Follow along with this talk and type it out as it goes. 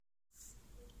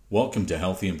Welcome to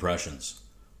Healthy Impressions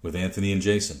with Anthony and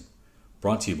Jason,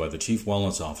 brought to you by the Chief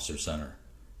Wellness Officer Center.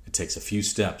 It takes a few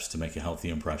steps to make a healthy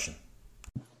impression.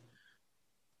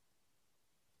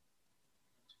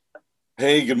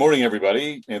 Hey, good morning,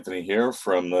 everybody. Anthony here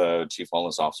from the Chief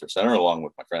Wellness Officer Center, along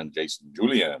with my friend Jason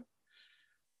Julian.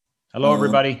 Hello,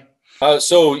 everybody.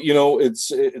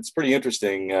 It's pretty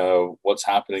interesting what's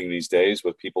happening these days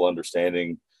with people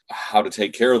understanding how to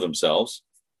take care of themselves.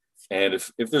 And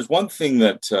if there's one thing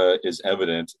that is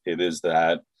evident, it is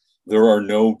that there are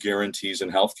no guarantees in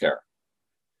healthcare.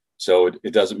 So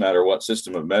it doesn't matter what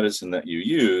system of medicine that you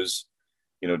use,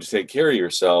 to take care of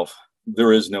yourself,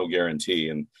 there is no guarantee.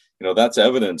 And, that's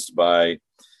evidenced by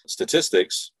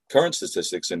current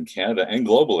statistics in Canada and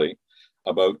globally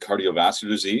about cardiovascular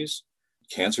disease,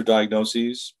 cancer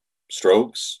diagnoses,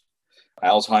 strokes,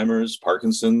 Alzheimer's,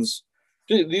 Parkinson's.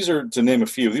 These are, to name a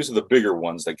few, these are the bigger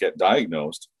ones that get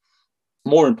diagnosed,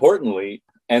 more importantly,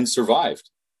 and survived.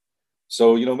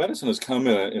 So, medicine has come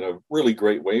in a really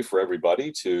great way for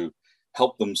everybody to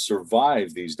help them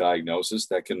survive these diagnoses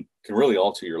that can really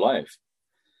alter your life.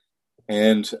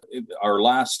 And our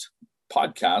last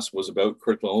podcast was about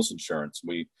critical illness insurance.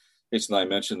 Jason and I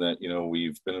mentioned that,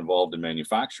 we've been involved in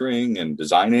manufacturing and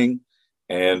designing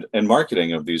and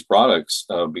marketing of these products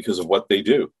because of what they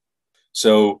do.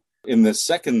 So in the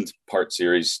second part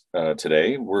series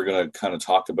today, we're going to kind of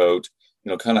talk about,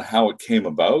 kind of how it came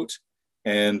about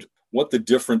and what the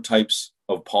different types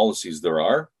of policies there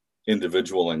are,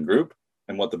 individual and group,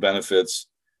 and what the benefits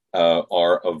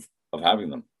are of having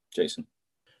them. Jason.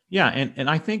 Yeah, and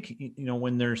I think,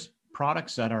 when there's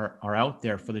products that are out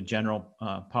there for the general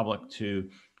public to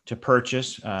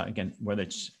purchase, again, whether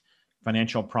it's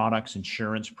financial products,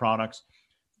 insurance products,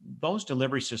 those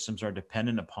delivery systems are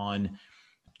dependent upon,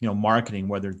 marketing,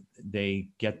 whether they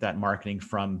get that marketing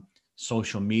from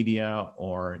social media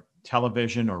or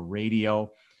television or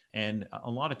radio. And a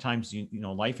lot of times,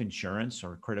 life insurance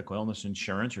or critical illness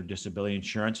insurance or disability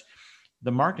insurance,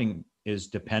 the marketing is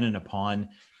dependent upon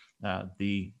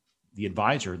the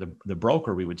advisor, the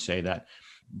broker, we would say, that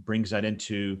brings that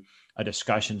into a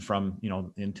discussion from,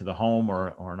 into the home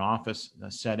or an office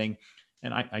setting.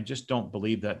 And I just don't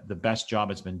believe that the best job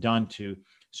has been done to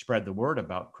spread the word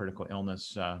about critical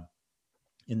illness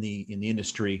in the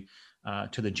industry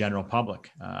to the general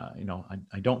public.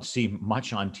 I don't see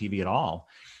much on TV at all,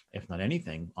 if not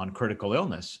anything, on critical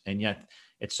illness. And yet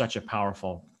it's such a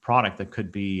powerful product that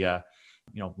could be,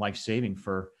 life-saving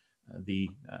for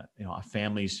a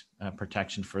family's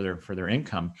protection for their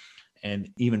income, and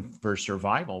even for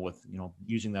survival with,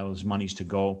 using those monies to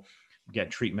go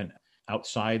get treatment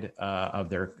outside of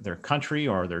their country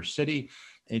or their city.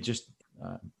 It just,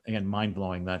 again,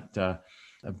 mind-blowing that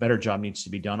a better job needs to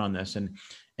be done on this. And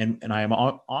I am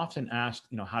often asked,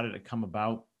 how did it come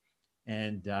about?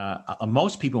 And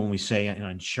most people, when we say an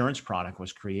insurance product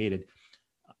was created,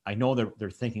 I know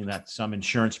they're thinking that some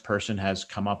insurance person has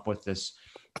come up with this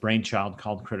brainchild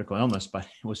called critical illness, but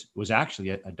it was actually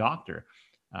a doctor.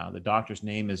 The doctor's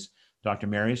name is Dr.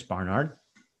 Marius Barnard.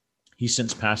 He's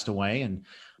since passed away, and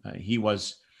he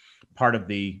was part of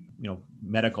the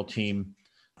medical team.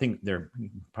 I think they're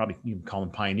probably, you can call them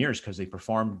pioneers, because they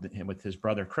performed with his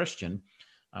brother Christian,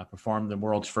 performed the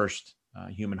world's first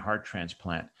human heart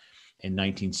transplant in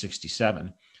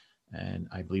 1967, and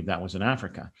I believe that was in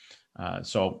Africa.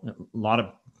 So a lot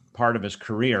of part of his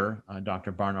career,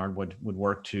 Dr. Barnard would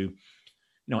work to,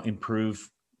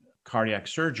 improve cardiac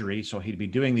surgery. So he'd be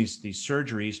doing these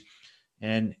surgeries,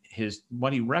 and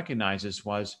what he recognizes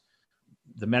was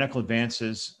the medical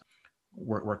advances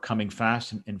were coming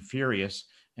fast and furious,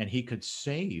 and he could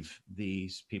save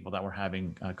these people that were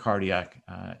having cardiac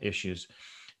issues.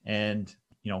 And,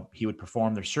 he would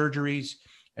perform their surgeries.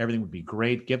 Everything would be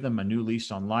great, give them a new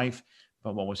lease on life.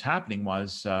 But what was happening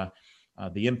was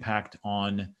the impact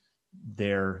on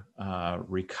their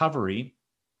recovery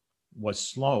was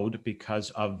slowed because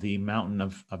of the mountain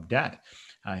of debt.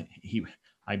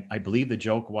 I believe the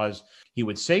joke was he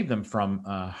would save them from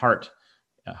a heart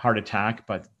attack,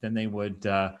 but then they would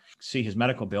see his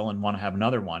medical bill and want to have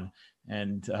another one.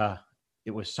 And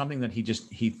it was something that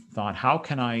he thought, how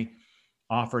can I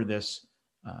offer this,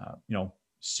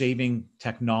 saving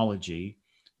technology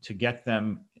to get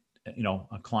them,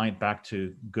 a client back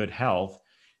to good health,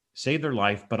 save their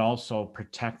life, but also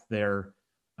protect their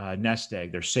nest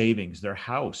egg, their savings, their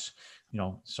house.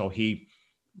 So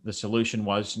the solution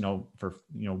was,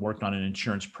 worked on an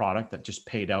insurance product that just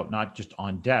paid out, not just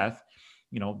on death.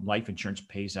 Life insurance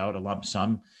pays out a lump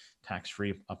sum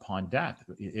tax-free upon death.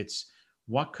 It's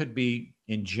what could be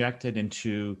injected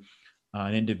into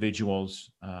an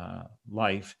individual's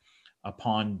life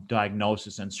upon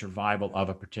diagnosis and survival of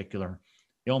a particular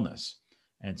illness.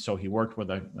 And so he worked with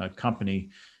a company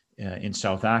in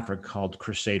South Africa called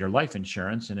Crusader Life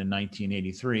Insurance. And in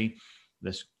 1983,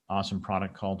 this awesome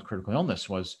product called critical illness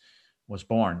was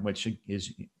born, which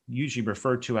is usually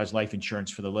referred to as life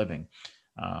insurance for the living.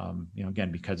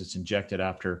 Again, because it's injected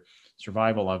after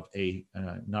survival of a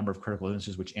number of critical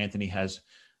illnesses, which Anthony has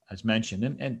mentioned.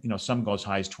 And some go as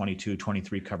high as 22,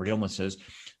 23 covered illnesses.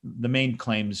 The main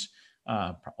claims,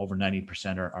 over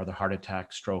 90% are the heart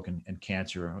attack, stroke, and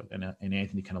cancer. And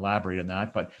Anthony can elaborate on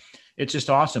that. But it's just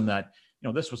awesome that,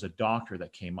 this was a doctor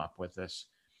that came up with this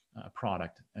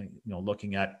product,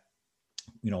 looking at,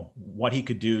 what he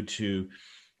could do to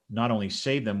not only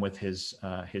save them with his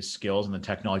skills and the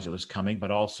technology that was coming,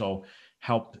 but also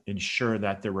help ensure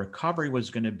that their recovery was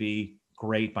going to be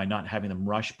great by not having them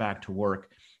rush back to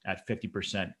work at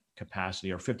 50%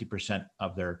 capacity or 50%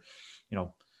 of their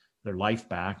life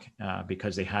back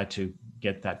because they had to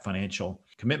get that financial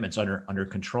commitments under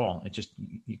control. It just,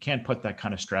 you can't put that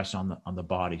kind of stress on the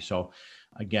body. So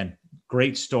again,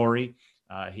 great story.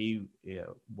 He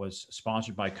was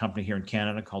sponsored by a company here in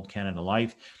Canada called Canada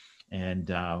Life, and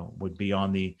would be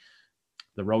on the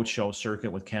roadshow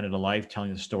circuit with Canada Life,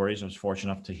 telling the stories. I was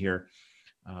fortunate enough to hear,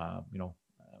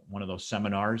 one of those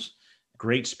seminars.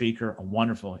 Great speaker, a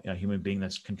wonderful human being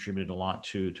that's contributed a lot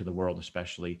to the world,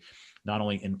 especially not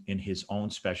only in his own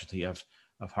specialty of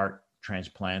heart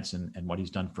transplants and what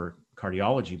he's done for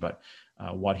cardiology, but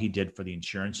what he did for the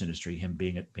insurance industry, him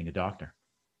being a doctor.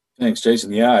 Thanks,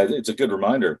 Jason. Yeah, it's a good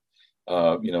reminder,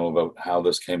 about how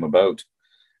this came about.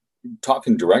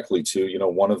 Talking directly to,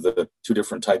 one of the two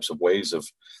different types of ways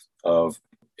of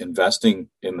investing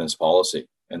in this policy.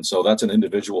 And so that's an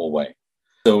individual way.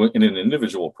 So in an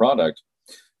individual product,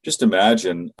 just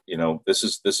imagine, this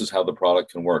is how the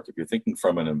product can work. If you're thinking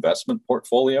from an investment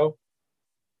portfolio,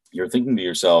 you're thinking to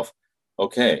yourself,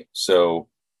 okay, so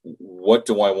what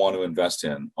do I want to invest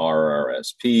in?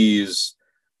 RRSPs,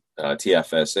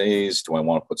 TFSAs? Do I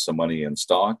want to put some money in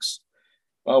stocks?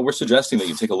 We're suggesting that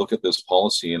you take a look at this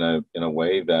policy in a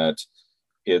way that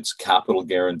it's capital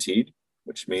guaranteed,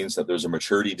 which means that there's a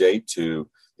maturity date to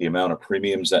the amount of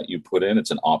premiums that you put in.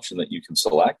 It's an option that you can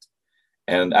select.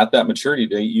 And at that maturity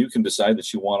date, you can decide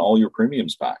that you want all your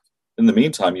premiums back. In the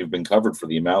meantime, you've been covered for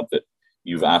the amount that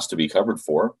you've asked to be covered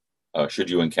for, should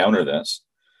you encounter this.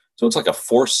 So it's like a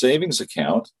forced savings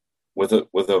account with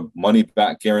a money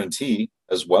back guarantee,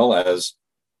 as well as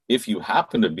if you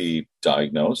happen to be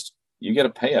diagnosed, you get a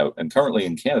payout. And currently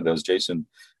in Canada, as Jason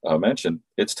mentioned,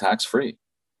 it's tax-free.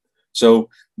 So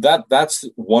that's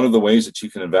one of the ways that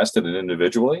you can invest in it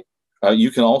individually.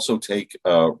 You can also take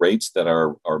rates that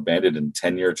are banded in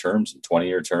 10-year terms and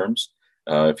 20-year terms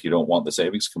if you don't want the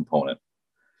savings component.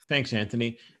 Thanks,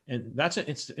 Anthony. And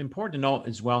it's important to know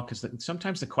as well, because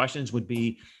sometimes the questions would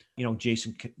be,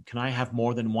 Jason, can I have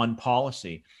more than one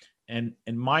policy? And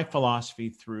my philosophy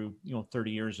through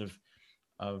 30 years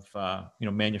of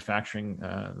manufacturing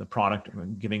the product,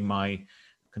 giving my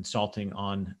consulting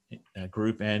on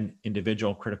group and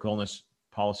individual critical illness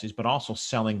policies, but also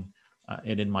selling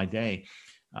it in my day,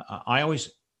 I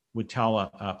always would tell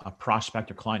a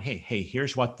prospect or client, hey,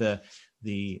 here's what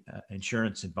the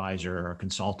insurance advisor or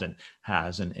consultant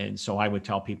has, and so I would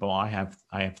tell people I have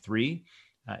 3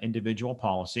 individual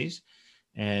policies,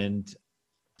 and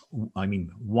I mean,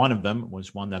 one of them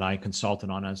was one that I consulted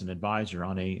on as an advisor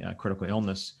on a critical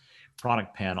illness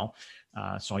product panel.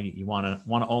 So you want to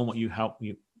own what you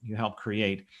help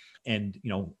create, and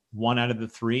one out of the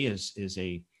 3 is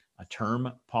a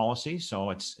term policy.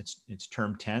 So it's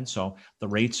term 10. So the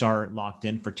rates are locked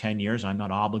in for 10 years. I'm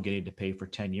not obligated to pay for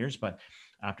 10 years, but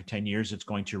after 10 years, it's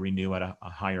going to renew at a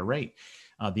higher rate.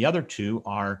 The other 2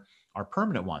 are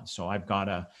permanent ones. So I've got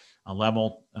a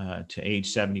level to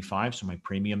age 75. So my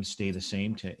premiums stay the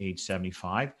same to age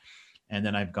 75. And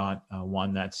then I've got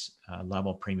one that's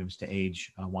level premiums to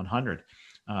age 100.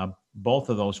 Both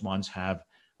of those ones have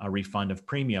a refund of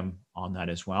premium on that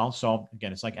as well. So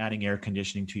again, it's like adding air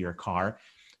conditioning to your car.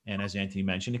 And as Anthony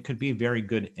mentioned, it could be a very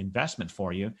good investment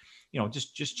for you.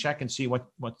 Just check and see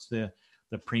what's the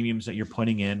premiums that you're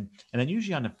putting in. And then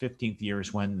usually on the 15th year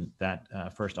is when that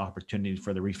first opportunity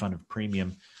for the refund of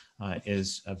premium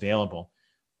is available.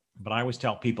 But I always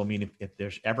tell people, if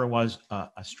there's ever was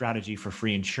a strategy for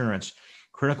free insurance,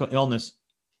 critical illness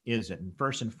is it. And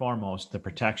first and foremost, the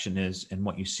protection is, and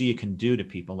what you see it can do to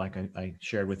people, like I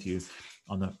shared with you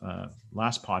on the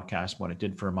last podcast, what it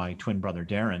did for my twin brother,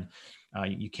 Darren.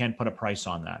 You can't put a price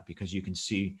on that because you can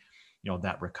see,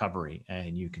 that recovery,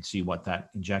 and you can see what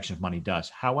that injection of money does.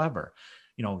 However,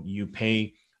 you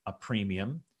pay a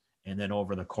premium, And then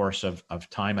over the course of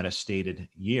time at a stated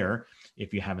year,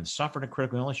 if you haven't suffered a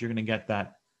critical illness, you're going to get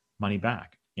that money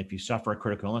back. If you suffer a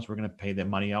critical illness, we're going to pay the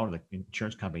money out. The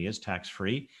insurance company is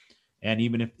tax-free. And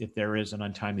even if there is an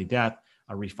untimely death,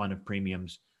 a refund of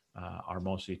premiums are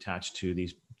mostly attached to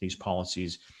these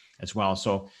policies as well.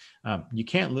 So you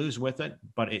can't lose with it,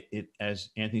 but it as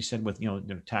Anthony said, with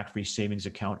the tax-free savings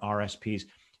account, RSPs,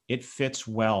 it fits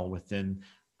well within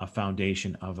a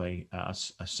foundation of a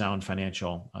sound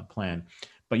financial plan.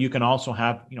 But you can also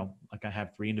have, like I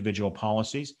have 3 individual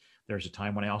policies. There's a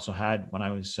time when I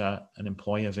was an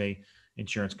employee of a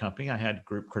insurance company, I had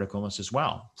group critical illness as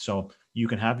well. So you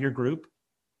can have your group,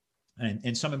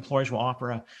 and some employers will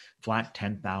offer a flat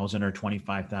 $10,000 or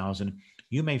 $25,000.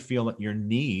 You may feel that your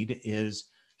need is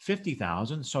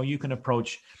 $50,000, so you can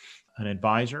approach an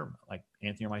advisor like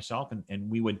Anthony or myself, and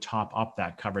we would top up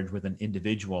that coverage with an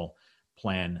individual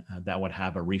plan that would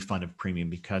have a refund of premium,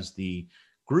 because the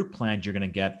group plans you're going to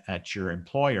get at your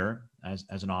employer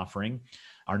as an offering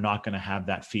are not going to have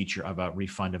that feature of a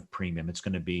refund of premium. It's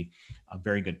going to be a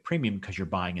very good premium because you're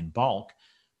buying in bulk,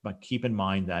 but keep in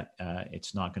mind that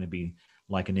it's not going to be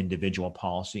like an individual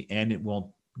policy, and it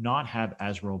will not have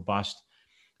as robust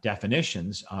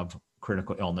definitions of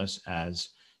critical illness as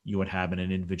you would have in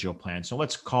an individual plan. So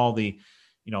let's call the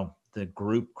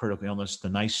group critical illness the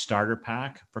nice starter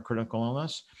pack for critical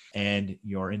illness, and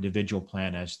your individual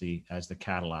plan as the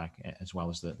Cadillac, as well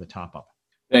as the top up.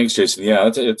 Thanks, Jason.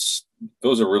 Yeah, it's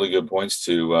those are really good points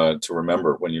to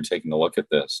remember when you're taking a look at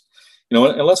this. And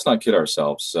let's not kid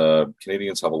ourselves.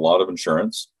 Canadians have a lot of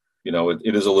insurance.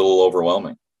 It is a little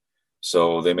overwhelming.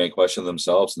 So they may question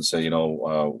themselves and say,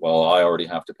 well, I already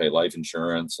have to pay life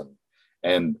insurance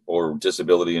and or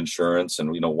disability insurance,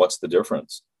 and what's the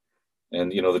difference?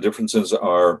 And the differences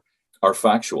are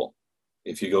factual.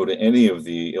 If you go to any of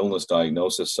the illness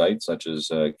diagnosis sites, such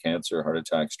as cancer, heart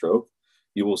attack, stroke,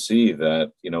 you will see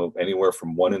that anywhere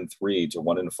from 1 in 3 to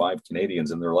 1 in 5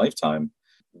 Canadians in their lifetime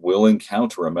will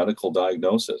encounter a medical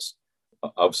diagnosis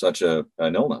of such an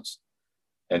illness.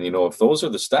 And if those are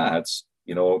the stats,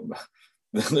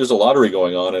 there's a lottery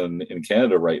going on in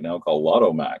Canada right now called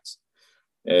Lotto Max.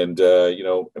 And,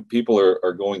 people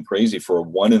are going crazy for a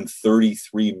 1 in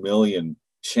 33 million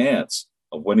chance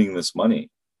of winning this money.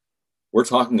 We're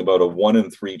talking about a 1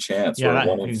 in 3 chance, or a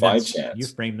 1 in 5 chance. You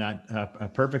framed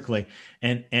that perfectly.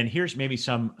 And here's maybe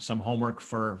some homework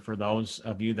for those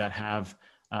of you that have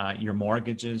your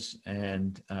mortgages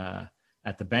and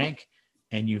at the bank,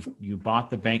 and you bought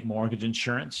the bank mortgage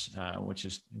insurance, which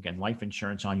is, again, life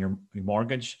insurance on your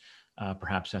mortgage.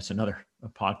 Perhaps that's another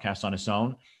podcast on its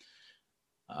own.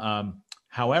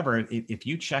 However, if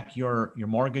you check your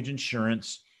mortgage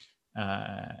insurance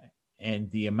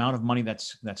and the amount of money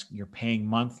that's you're paying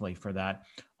monthly for that,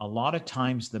 a lot of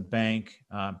times the bank,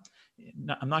 I'm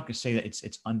not going to say that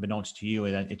it's unbeknownst to you,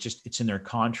 that it's in their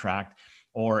contract,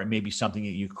 or it may be something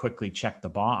that you quickly check the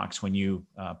box when you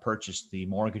purchase the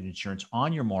mortgage insurance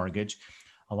on your mortgage.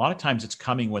 A lot of times it's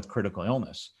coming with critical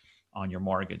illness on your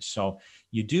mortgage. So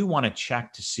you do want to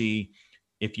check to see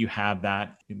if you have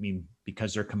that.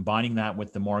 Because they're combining that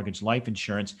with the mortgage life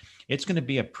insurance, it's going to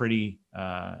be a pretty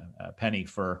penny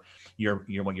for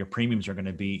what your premiums are going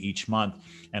to be each month.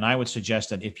 And I would suggest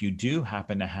that if you do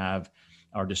happen to have,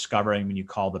 or discovering when you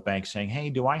call the bank saying, hey,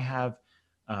 do I have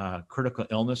critical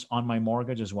illness on my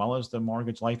mortgage as well as the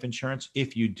mortgage life insurance?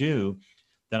 If you do,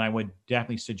 then I would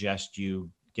definitely suggest you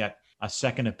get a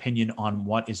second opinion on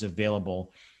what is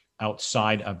available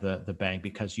outside of the bank,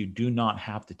 because you do not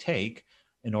have to take,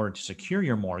 in order to secure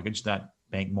your mortgage, that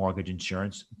bank mortgage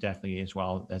insurance, definitely, as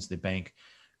well as the bank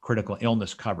critical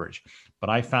illness coverage. But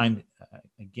I find,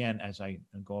 again, as I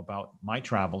go about my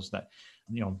travels, that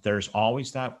there's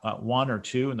always that 1 or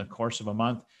 2 in the course of a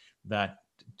month that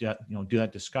do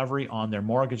that discovery on their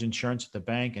mortgage insurance at the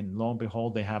bank, and lo and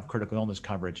behold, they have critical illness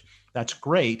coverage. That's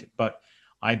great, but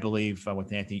I believe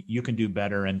with Anthony, you can do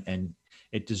better, and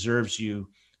it deserves you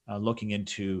looking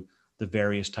into the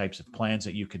various types of plans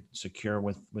that you could secure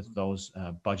with those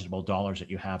budgetable dollars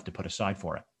that you have to put aside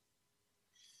for it.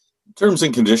 Terms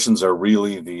and conditions are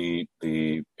really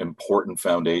the important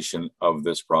foundation of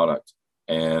this product,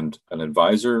 and an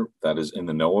advisor that is in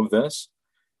the know of this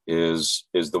is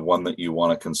the one that you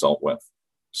want to consult with.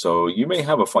 So you may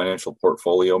have a financial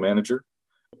portfolio manager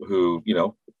who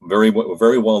very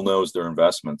well knows their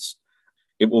investments.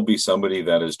 It will be somebody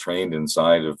that is trained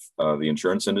inside of the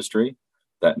insurance industry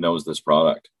that knows this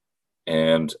product,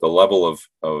 and the level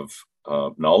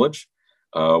of knowledge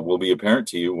will be apparent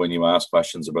to you when you ask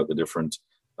questions about the different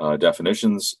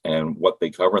definitions and what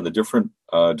they cover, and the different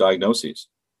diagnoses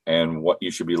and what you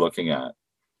should be looking at.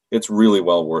 It's really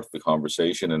well worth the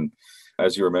conversation. And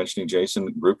as you were mentioning,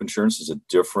 Jason, group insurance is a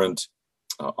different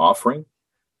offering,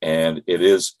 and it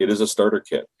is a starter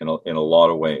kit in a lot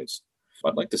of ways.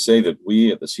 I'd like to say that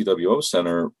we at the CWO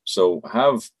Center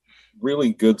have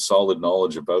really good, solid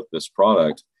knowledge about this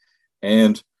product,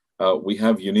 and we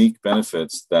have unique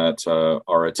benefits that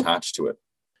are attached to it.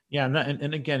 Yeah,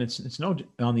 and again, it's no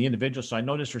on the individual side,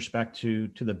 no disrespect to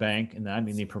the bank, and that, I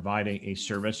mean, they provide a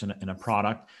service and a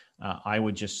product. I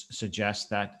would just suggest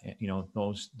that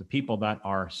the people that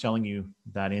are selling you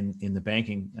that in the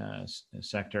banking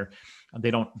sector,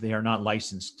 they are not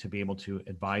licensed to be able to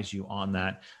advise you on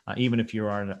that, even if you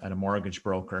are at a mortgage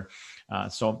broker.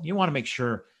 So you want to make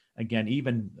sure, again,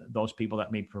 even those people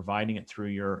that may be providing it through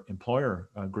your employer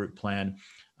group plan,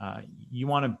 you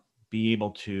want to be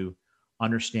able to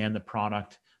understand the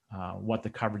product, what the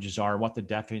coverages are, what the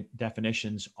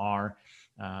definitions are,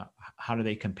 how do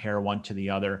they compare one to the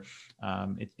other.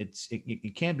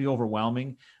 It can be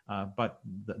overwhelming, but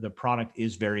the product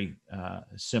is very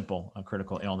simple, a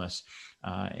critical illness,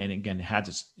 and again, it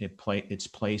has its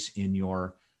place in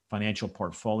your financial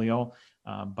portfolio,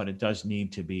 but it does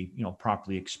need to be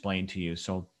properly explained to you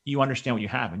so you understand what you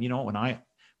have. And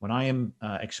when I am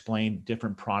explained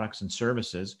different products and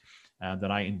services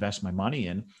that I invest my money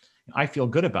in, I feel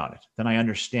good about it. Then I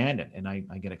understand it, and I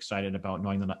get excited about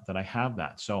knowing that I have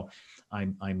that. So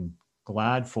I'm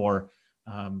glad for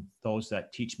those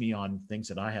that teach me on things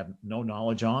that I have no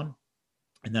knowledge on,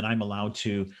 and then I'm allowed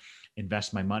to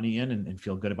invest my money in and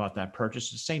feel good about that purchase.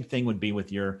 The same thing would be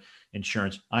with your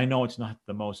insurance. I know it's not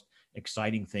the most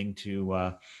exciting thing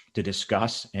to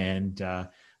discuss and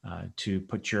to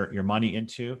put your money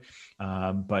into.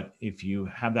 But if you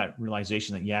have that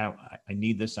realization that, yeah, I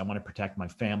need this, I want to protect my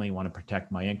family, I want to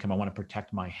protect my income, I want to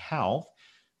protect my health,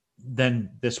 then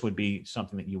this would be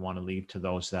something that you want to leave to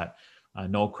those that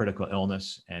know critical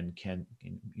illness and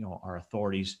are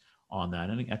authorities on that.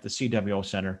 And at the CWO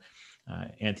Center,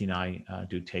 Anthony and I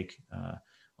do take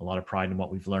a lot of pride in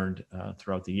what we've learned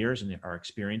throughout the years and our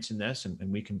experience in this.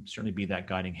 And we can certainly be that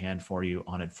guiding hand for you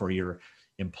on it for your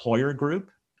employer group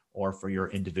or for your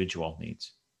individual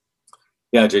needs.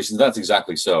 Yeah, Jason, that's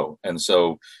exactly so. And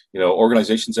so,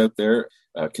 organizations out there,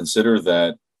 consider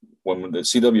that when the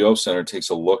CWO Center takes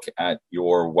a look at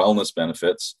your wellness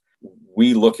benefits,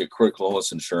 we look at critical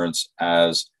illness insurance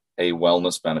as a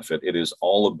wellness benefit. It is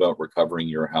all about recovering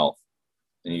your health.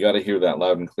 And you got to hear that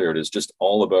loud and clear. It is just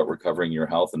all about recovering your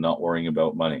health and not worrying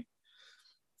about money.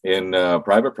 In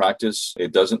private practice,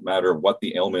 it doesn't matter what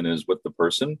the ailment is with the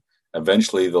person.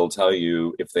 Eventually, they'll tell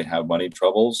you if they have money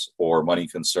troubles or money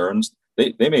concerns.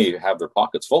 They may have their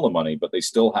pockets full of money, but they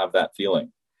still have that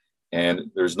feeling.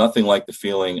 And there's nothing like the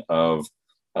feeling of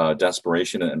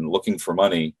desperation and looking for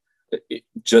money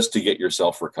just to get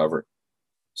yourself recovered.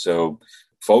 So,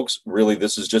 folks, really,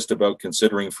 this is just about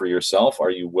considering for yourself. Are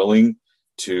you willing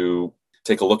to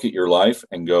take a look at your life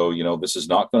and go, this is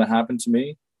not going to happen to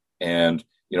me? And,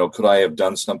 could I have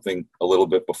done something a little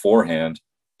bit beforehand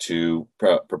to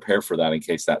prepare for that in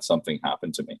case that something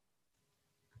happened to me?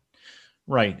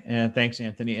 Right. And thanks,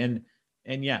 Anthony.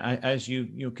 And yeah, as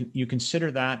you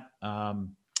consider that,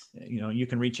 you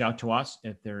can reach out to us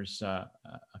if there's a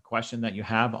question that you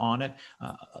have on it.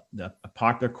 A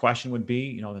popular question would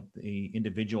be, that the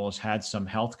individual has had some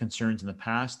health concerns in the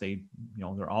past.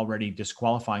 They're already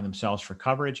disqualifying themselves for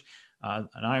coverage. And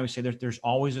I always say there's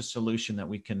always a solution that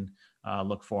we can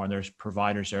look for. And there's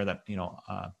providers there that,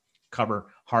 cover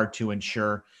hard to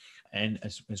insure. And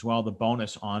as well, the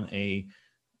bonus on a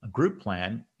group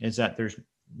plan is that there's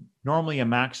normally a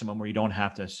maximum where you don't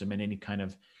have to submit any kind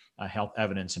of health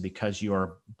evidence. And because you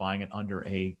are buying it under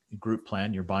a group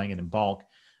plan, you're buying it in bulk,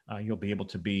 you'll be able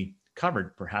to be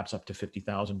covered perhaps up to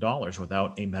 $50,000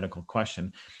 without a medical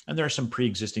question. And there are some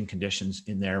pre-existing conditions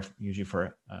in there, usually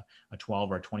for a 12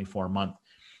 or 24 month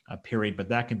period, but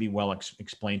that can be well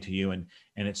explained to you. And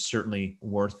it's certainly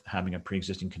worth having a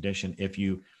pre-existing condition if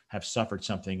you have suffered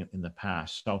something in the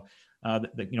past. So,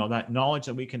 that knowledge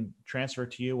that we can transfer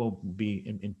to you will be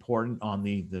important on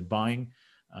the buying,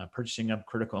 purchasing of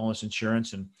critical illness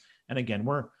insurance. And again,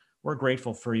 we're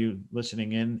grateful for you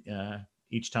listening in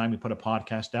each time we put a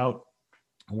podcast out.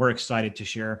 We're excited to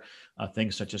share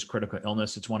things such as critical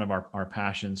illness. It's one of our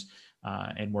passions.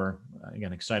 And we're,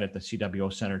 again, excited at the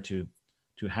CWO Center to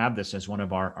have this as one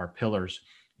of our pillars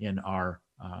in our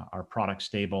product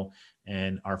stable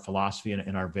and our philosophy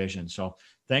and our vision. So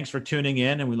thanks for tuning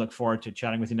in, and we look forward to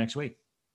chatting with you next week.